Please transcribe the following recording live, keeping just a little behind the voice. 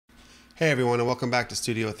Hey everyone, and welcome back to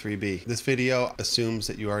Studio 3B. This video assumes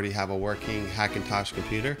that you already have a working Hackintosh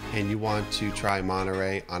computer and you want to try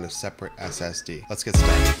Monterey on a separate SSD. Let's get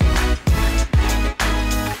started.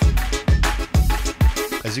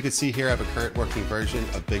 As you can see here, I have a current working version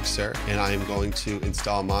of Big Sur, and I am going to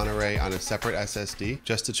install Monterey on a separate SSD.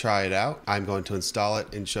 Just to try it out, I'm going to install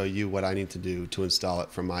it and show you what I need to do to install it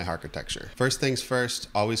from my architecture. First things first,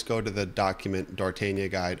 always go to the document Dortania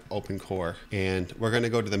guide, OpenCore, and we're going to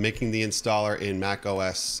go to the Making the Installer in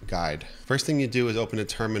macOS guide. First thing you do is open a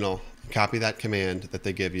terminal, copy that command that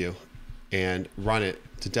they give you, and run it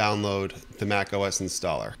to download the macOS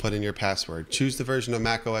installer. Put in your password. Choose the version of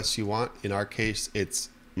macOS you want. In our case, it's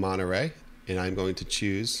Monterey, and I'm going to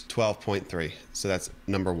choose 12.3. So that's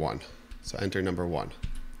number 1. So enter number 1.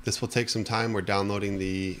 This will take some time. We're downloading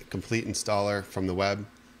the complete installer from the web.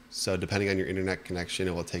 So depending on your internet connection,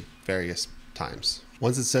 it will take various times.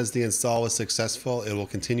 Once it says the install was successful, it will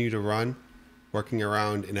continue to run, working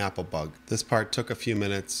around an Apple bug. This part took a few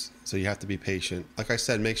minutes, so you have to be patient. Like I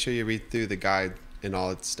said, make sure you read through the guide in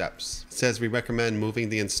all its steps. It says we recommend moving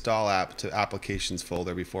the install app to applications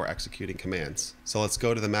folder before executing commands. So let's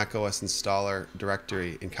go to the macOS installer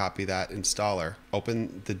directory and copy that installer.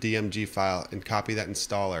 Open the DMG file and copy that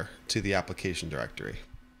installer to the application directory.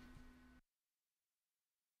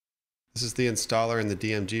 This is the installer in the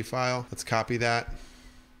DMG file. Let's copy that.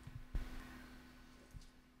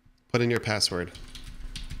 Put in your password.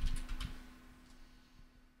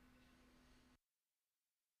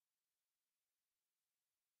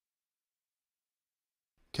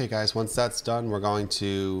 Okay guys, once that's done, we're going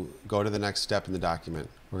to go to the next step in the document.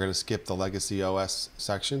 We're going to skip the Legacy OS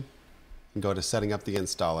section and go to setting up the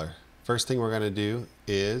installer. First thing we're going to do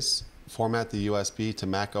is format the USB to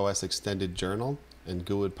macOS Extended Journal and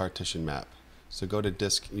GUID partition map. So go to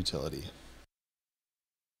Disk Utility.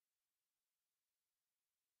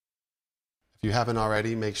 If you haven't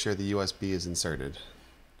already, make sure the USB is inserted.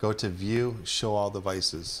 Go to View, Show All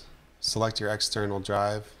Devices. Select your external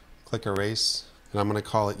drive, click Erase, and I'm going to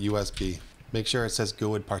call it USB. Make sure it says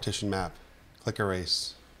GUID partition map. Click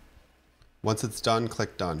Erase. Once it's done,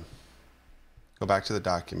 click Done. Go back to the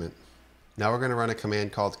document. Now we're going to run a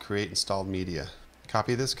command called Create Installed Media.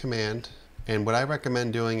 Copy this command, and what I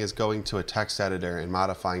recommend doing is going to a text editor and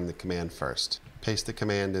modifying the command first. Paste the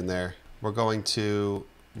command in there. We're going to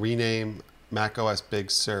rename macOS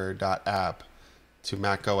Big Sur.app to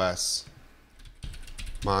macOS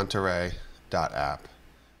Monterey.app.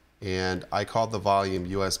 And I called the volume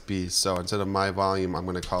USB, so instead of my volume, I'm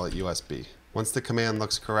going to call it USB. Once the command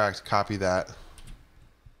looks correct, copy that.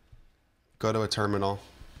 Go to a terminal.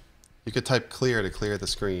 You could type clear to clear the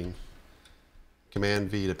screen.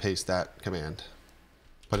 Command V to paste that command.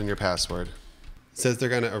 Put in your password. It says they're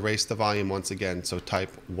going to erase the volume once again, so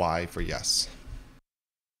type Y for yes.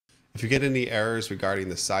 If you get any errors regarding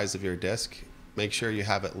the size of your disk, make sure you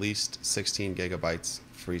have at least 16 gigabytes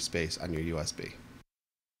free space on your USB.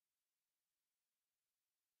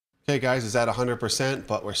 Okay guys, it's at 100%,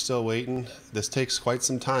 but we're still waiting. This takes quite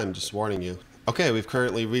some time, just warning you. Okay, we've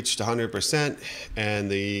currently reached 100% and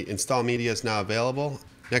the install media is now available.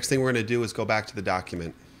 Next thing we're going to do is go back to the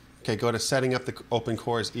document. Okay, go to setting up the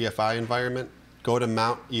OpenCore's EFI environment. Go to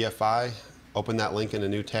Mount EFI, open that link in a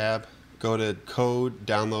new tab. Go to Code,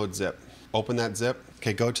 Download Zip. Open that zip.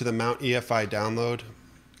 Okay, go to the Mount EFI download.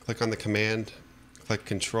 Click on the command. Click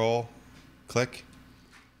Control. Click.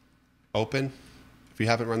 Open. If you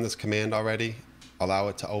haven't run this command already, allow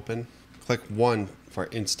it to open. Click 1 for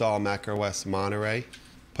Install macOS Monterey.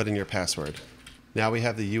 Put in your password. Now we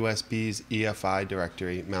have the USB's EFI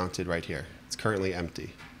directory mounted right here. It's currently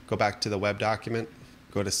empty. Go back to the web document.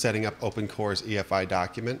 Go to Setting Up OpenCore's EFI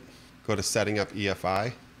document. Go to Setting Up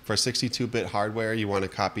EFI. For 62-bit hardware, you want to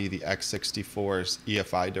copy the x64's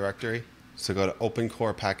EFI directory. So go to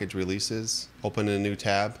OpenCore Package Releases. Open a new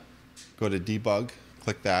tab. Go to Debug.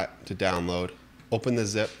 Click that to download. Open the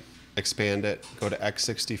zip, expand it, go to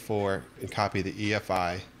x64 and copy the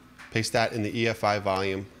EFI. Paste that in the EFI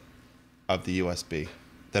volume of the USB.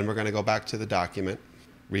 Then we're going to go back to the document,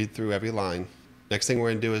 read through every line. Next thing we're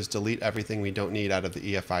going to do is delete everything we don't need out of the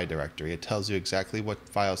EFI directory. It tells you exactly what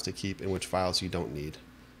files to keep and which files you don't need.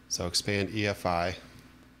 So expand EFI,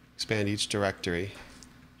 expand each directory,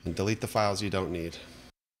 and delete the files you don't need.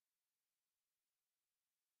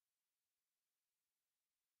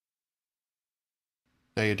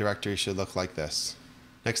 Now your directory should look like this.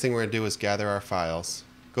 Next thing we're going to do is gather our files.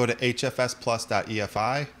 Go to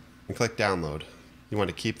hfsplus.efi and click Download. You want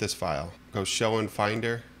to keep this file. Go Show in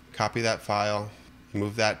Finder, copy that file, and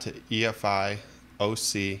move that to EFI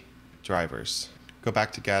OC drivers. Go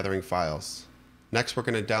back to Gathering Files. Next, we're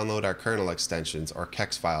going to download our kernel extensions, or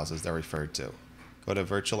KEX files as they're referred to. Go to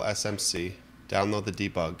Virtual SMC, download the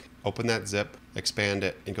debug, open that zip, expand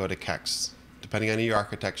it, and go to KEX. Depending on your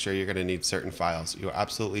architecture, you're going to need certain files. You'll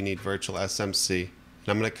absolutely need Virtual SMC. And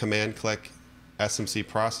I'm going to command click SMC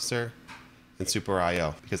processor and Super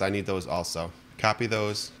IO because I need those also. Copy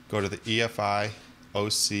those, go to the EFI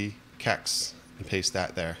OC KEX and paste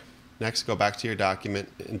that there. Next, go back to your document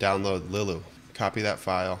and download Lilu. Copy that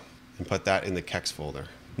file and put that in the KEX folder.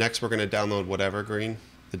 Next, we're going to download whatevergreen,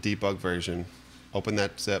 the debug version. Open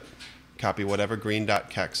that zip, copy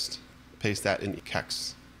whatevergreen.kext, paste that in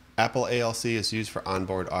KEX. Apple ALC is used for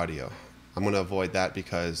onboard audio. I'm going to avoid that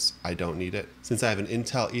because I don't need it. Since I have an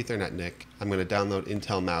Intel Ethernet NIC, I'm going to download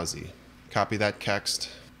Intel Mousy. Copy that KEX,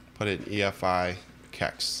 put it in EFI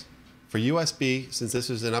KEX. For USB, since this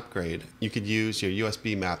is an upgrade, you could use your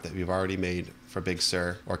USB map that we've already made for Big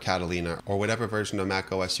Sur or Catalina or whatever version of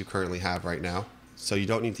macOS you currently have right now. So you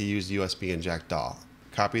don't need to use USB inject DAL.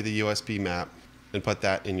 Copy the USB map and put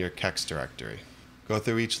that in your KEX directory. Go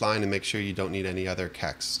through each line and make sure you don't need any other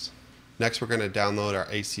KEX. Next, we're going to download our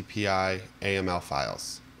ACPI AML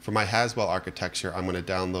files. For my Haswell architecture, I'm going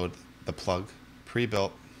to download the plug,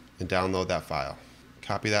 pre-built, and download that file.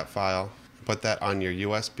 Copy that file, put that on your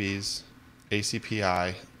USB's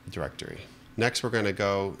ACPI directory. Next, we're going to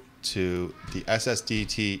go to the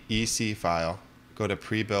SSDT EC file, go to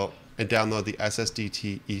pre-built, and download the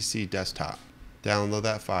SSDT EC desktop. Download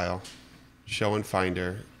that file, show in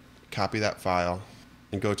Finder, copy that file,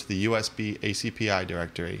 and go to the USB ACPI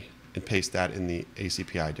directory and paste that in the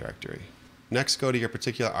ACPI directory. Next, go to your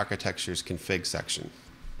particular architecture's config section.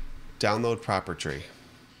 Download proper tree.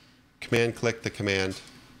 Command click the command,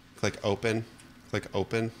 click open.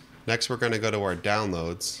 Next, we're going to go to our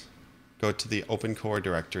downloads, go to the OpenCore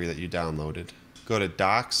directory that you downloaded, go to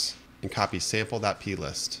docs and copy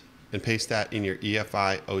sample.plist and paste that in your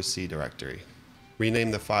EFI OC directory.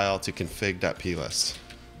 Rename the file to config.plist.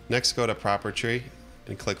 Next, go to proper tree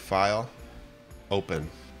and click file, open.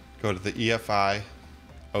 Go to the EFI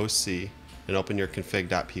OC and open your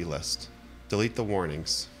config.plist. Delete the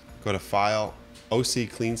warnings. Go to file, OC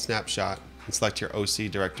clean snapshot, and select your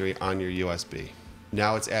OC directory on your USB.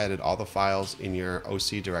 Now it's added all the files in your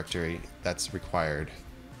OC directory that's required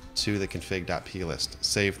to the config.plist.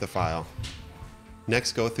 Save the file.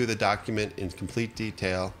 Next, go through the document in complete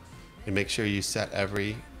detail and make sure you set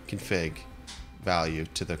every config value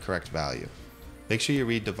to the correct value. Make sure you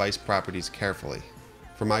read device properties carefully.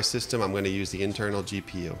 For my system, I'm going to use the internal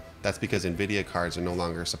GPU. That's because NVIDIA cards are no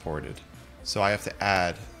longer supported. So I have to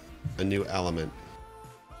add a new element.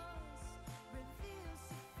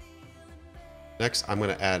 Next, I'm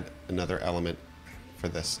going to add another element for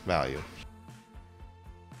this value.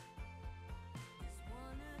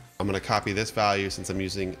 I'm going to copy this value since I'm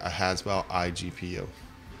using a Haswell iGPU.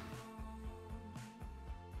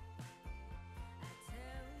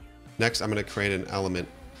 Next, I'm going to create an element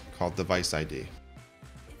called device ID.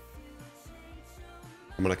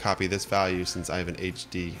 I'm going to copy this value since I have an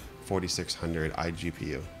HD 4600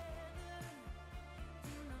 iGPU.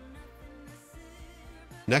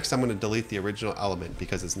 Next, I'm going to delete the original element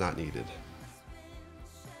because it's not needed.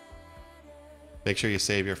 Make sure you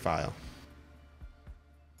save your file.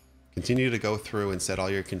 Continue to go through and set all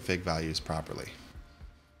your config values properly.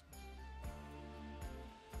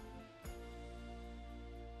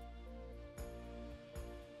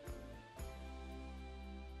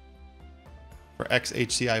 For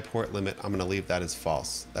XHCI port limit, I'm going to leave that as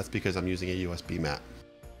false. That's because I'm using a USB map.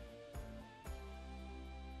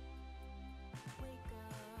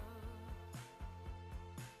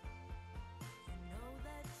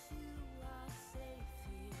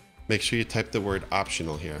 Make sure you type the word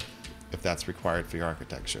optional here if that's required for your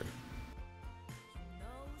architecture.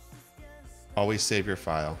 Always save your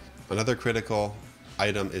file. Another critical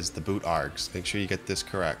item is the boot args. Make sure you get this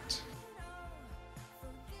correct.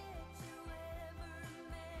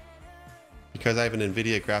 Because I have an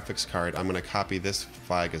NVIDIA graphics card, I'm going to copy this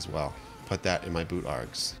flag as well. Put that in my boot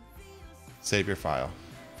args. Save your file.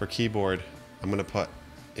 For keyboard, I'm going to put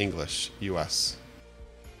English, US.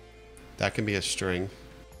 That can be a string,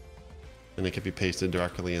 and it can be pasted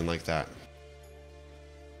directly in like that.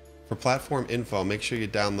 For platform info, make sure you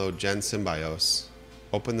download GenSymbios.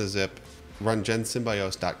 Open the zip, run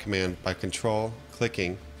gensymbiosis.command by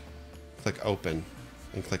clicking, click open,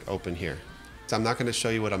 and click open here. So I'm not going to show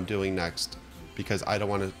you what I'm doing next because I don't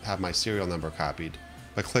want to have my serial number copied,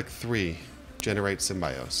 but click 3, generate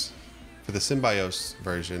Symbios. For the Symbios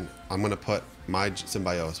version, I'm going to put my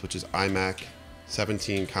Symbios, which is iMac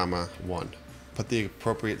 17,1. Put the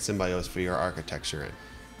appropriate Symbios for your architecture in.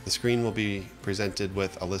 The screen will be presented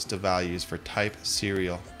with a list of values for type,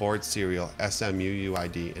 serial, board serial,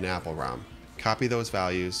 SMUUID, and Apple ROM. Copy those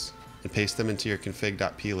values and paste them into your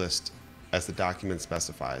config.plist as the document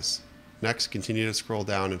specifies. Next, continue to scroll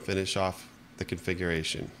down and finish off the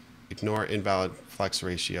configuration. Ignore invalid flex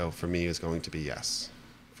ratio. For me is going to be yes.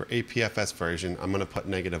 For APFS version, I'm going to put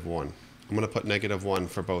 -1. I'm going to put -1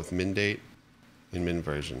 for both min date and min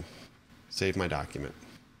version. Save my document.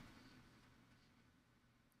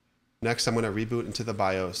 Next, I'm going to reboot into the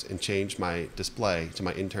BIOS and change my display to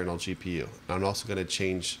my internal GPU. And I'm also going to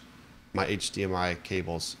change my HDMI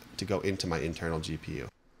cables to go into my internal GPU.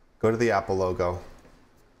 Go to the Apple logo,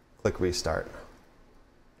 click Restart.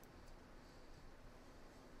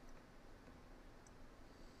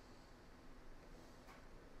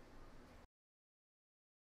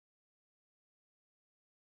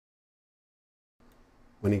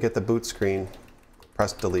 When you get the boot screen,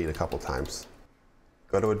 press Delete a couple times.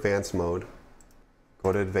 Go to Advanced Mode,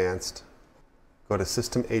 go to Advanced, go to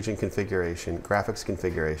System Agent Configuration, Graphics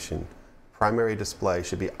Configuration. Primary display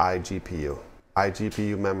should be iGPU.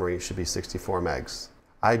 iGPU memory should be 64 megs.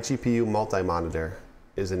 iGPU multi-monitor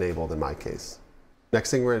is enabled in my case.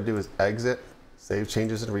 Next thing we're going to do is exit, save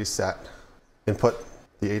changes and reset, and put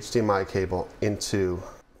the HDMI cable into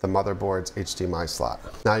the motherboard's HDMI slot.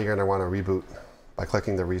 Now you're going to want to reboot by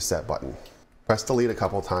clicking the reset button. Press delete a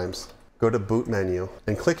couple times, go to boot menu,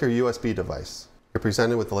 and click your USB device. You're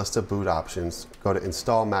presented with a list of boot options. Go to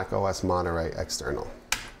install macOS Monterey external.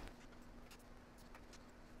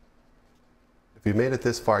 If you've made it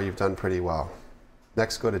this far, you've done pretty well.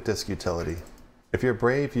 Next, go to disk utility. If you're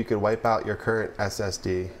brave, you could wipe out your current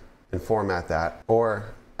SSD and format that,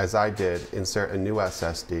 or as I did, insert a new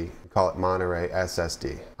SSD, call it Monterey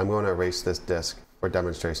SSD. I'm going to erase this disk for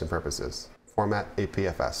demonstration purposes. Format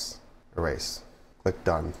APFS, erase, click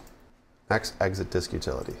done. Next, exit disk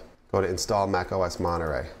utility. Go to install macOS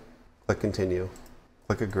Monterey. Click continue,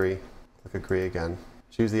 click agree again.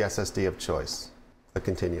 Choose the SSD of choice, click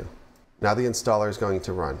continue. Now the installer is going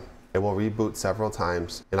to run. It will reboot several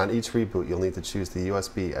times, and on each reboot you'll need to choose the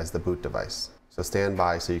USB as the boot device. So stand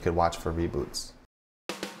by so you can watch for reboots.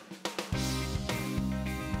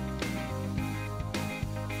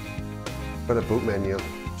 Go to boot menu,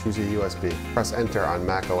 choose your USB, press enter on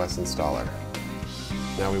macOS installer.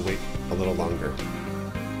 Now we wait a little longer.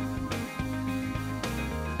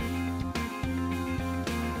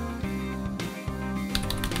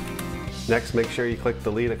 Next, make sure you click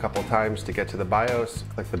delete a couple times to get to the BIOS,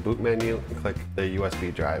 click the boot menu, and click the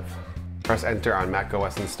USB drive. Press enter on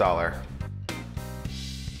macOS installer.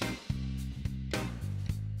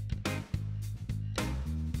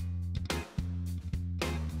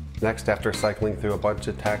 Next, after cycling through a bunch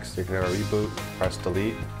of text, you're going to reboot, press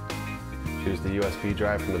delete, choose the USB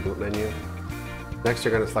drive from the boot menu. Next,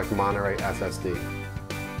 you're going to select Monterey SSD.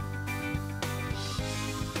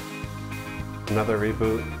 Another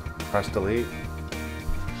reboot, press delete,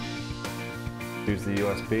 choose the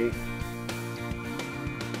USB.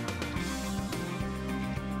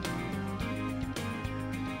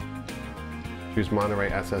 Choose Monterey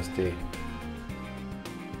SSD.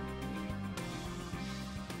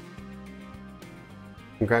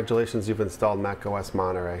 Congratulations, you've installed macOS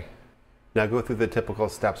Monterey. Now go through the typical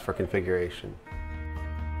steps for configuration.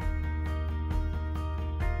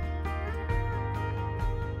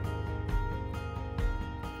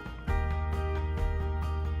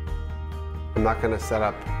 I'm not going to set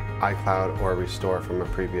up iCloud or restore from a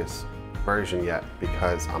previous version yet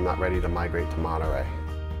because I'm not ready to migrate to Monterey.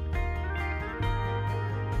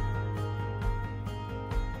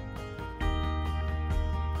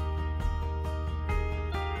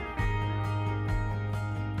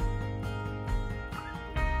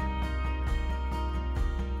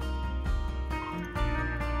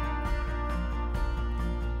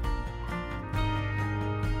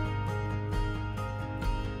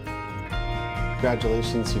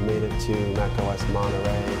 Congratulations, you made it to macOS Monterey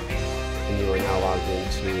and you are now logged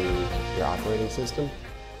into your operating system.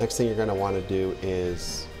 Next thing you're going to want to do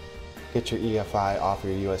is get your EFI off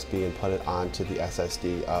your USB and put it onto the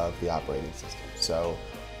SSD of the operating system. So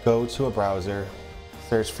go to a browser,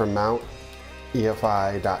 search for mount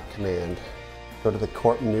EFI.command, go to the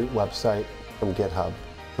Corp.Newt website from GitHub,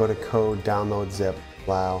 go to code download zip,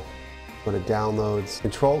 allow, go to downloads,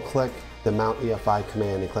 control click the mount EFI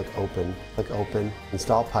command and click open,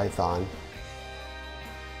 install Python.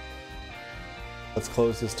 Let's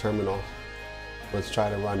close this terminal. Let's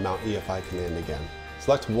try to run mount EFI command again.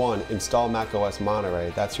 Select one, install macOS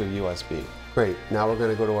Monterey, that's your USB. Great, now we're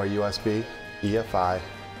going to go to our USB, EFI,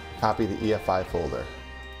 copy the EFI folder.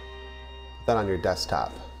 Put that on your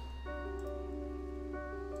desktop.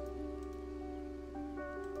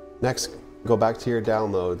 Next, go back to your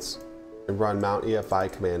downloads and run mount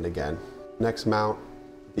EFI command again. Next, mount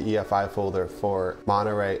the EFI folder for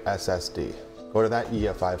Monterey SSD. Go to that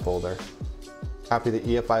EFI folder, copy the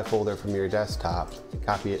EFI folder from your desktop, and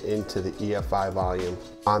copy it into the EFI volume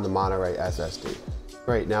on the Monterey SSD.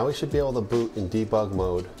 Great, now we should be able to boot in debug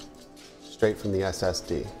mode straight from the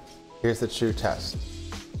SSD. Here's the true test.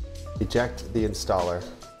 Eject the installer,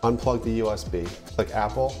 unplug the USB, click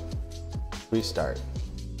Apple, restart.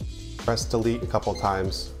 Press delete a couple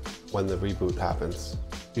times when the reboot happens.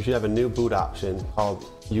 You should have a new boot option called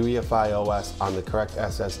UEFI OS on the correct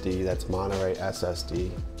SSD. That's Monterey SSD.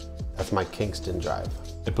 That's my Kingston drive.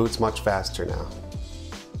 It boots much faster now.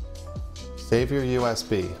 Save your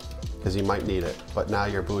USB because you might need it, but now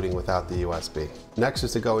you're booting without the USB. Next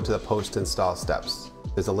is to go into the post-install steps.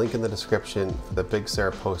 There's a link in the description for the Big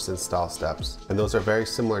Sur post-install steps, and those are very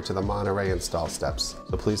similar to the Monterey install steps.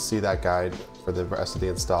 So please see that guide for the rest of the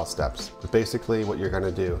install steps. But basically what you're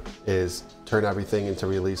gonna do is turn everything into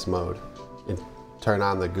release mode and turn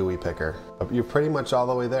on the GUI picker. But you're pretty much all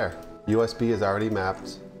the way there. USB is already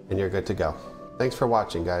mapped and you're good to go. Thanks for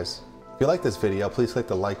watching, guys. If you like this video, please click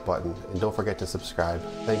the like button and don't forget to subscribe.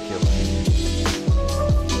 Thank you.